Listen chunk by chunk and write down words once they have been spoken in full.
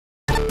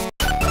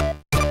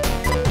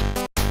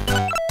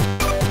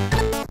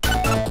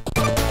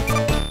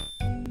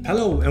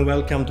Hello and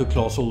welcome to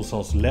Clas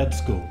Ohlson's LED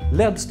School.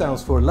 LED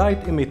stands for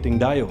Light-emitting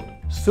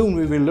diode. Soon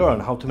we will learn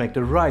how to make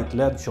the right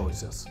LED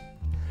choices.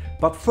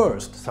 But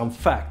first, some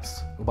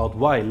facts about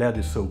why LED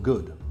is so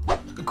good.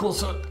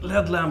 Because a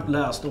LED lamp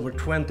lasts over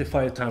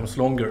 25 times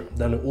longer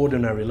than an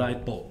ordinary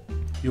light bulb.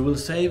 You will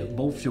save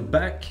both your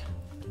back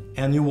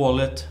and your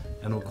wallet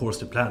and of course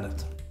the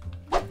planet.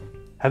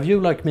 Have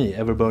you, like me,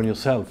 ever burned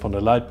yourself on a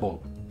light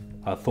bulb?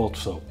 I thought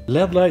so.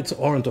 LED lights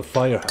aren't a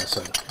fire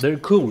hazard. They're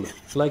cool,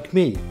 like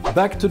me.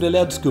 Back to the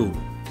LED school.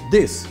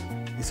 This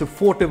is a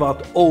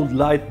 40-watt old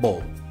light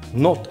bulb,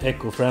 not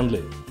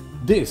eco-friendly.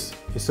 This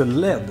is a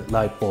LED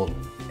light bulb,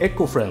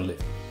 eco-friendly.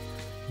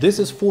 This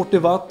is 40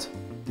 watt,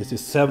 this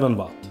is 7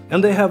 watt.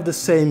 And they have the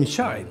same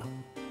shine.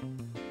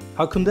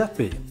 How can that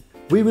be?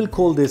 We will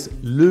call this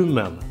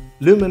Lumen.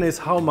 Lumen is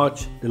how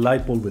much the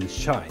light bulb will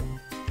shine.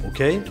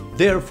 Okay?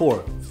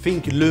 Therefore,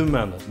 think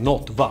Lumen,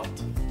 not watt.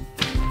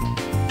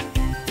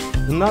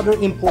 Another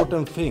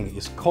important thing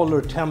is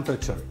color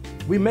temperature.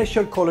 We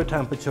measure color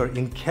temperature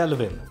in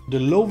Kelvin. The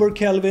lower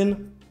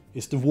Kelvin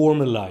is the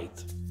warmer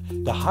light.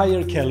 The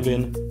higher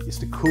Kelvin is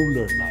the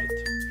cooler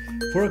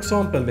light. For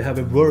example, we have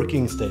a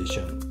working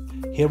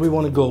station. Here we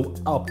want to go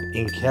up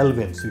in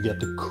Kelvin so you get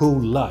the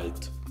cool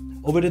light.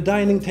 Over the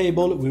dining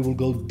table we will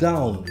go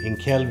down in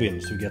Kelvin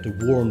so you get a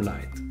warm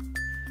light.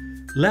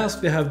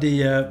 Last we have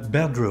the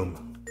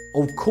bedroom.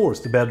 Of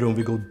course the bedroom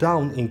will go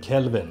down in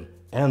Kelvin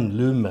and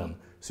Lumen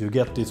so you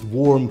get this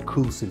warm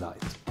cozy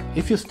light.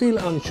 If you're still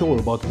unsure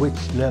about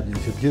which LED you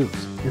should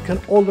use, you can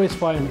always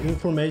find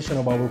information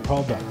about our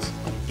products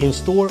in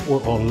store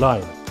or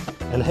online.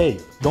 And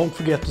hey, don't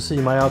forget to see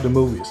my other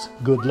movies.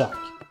 Good luck!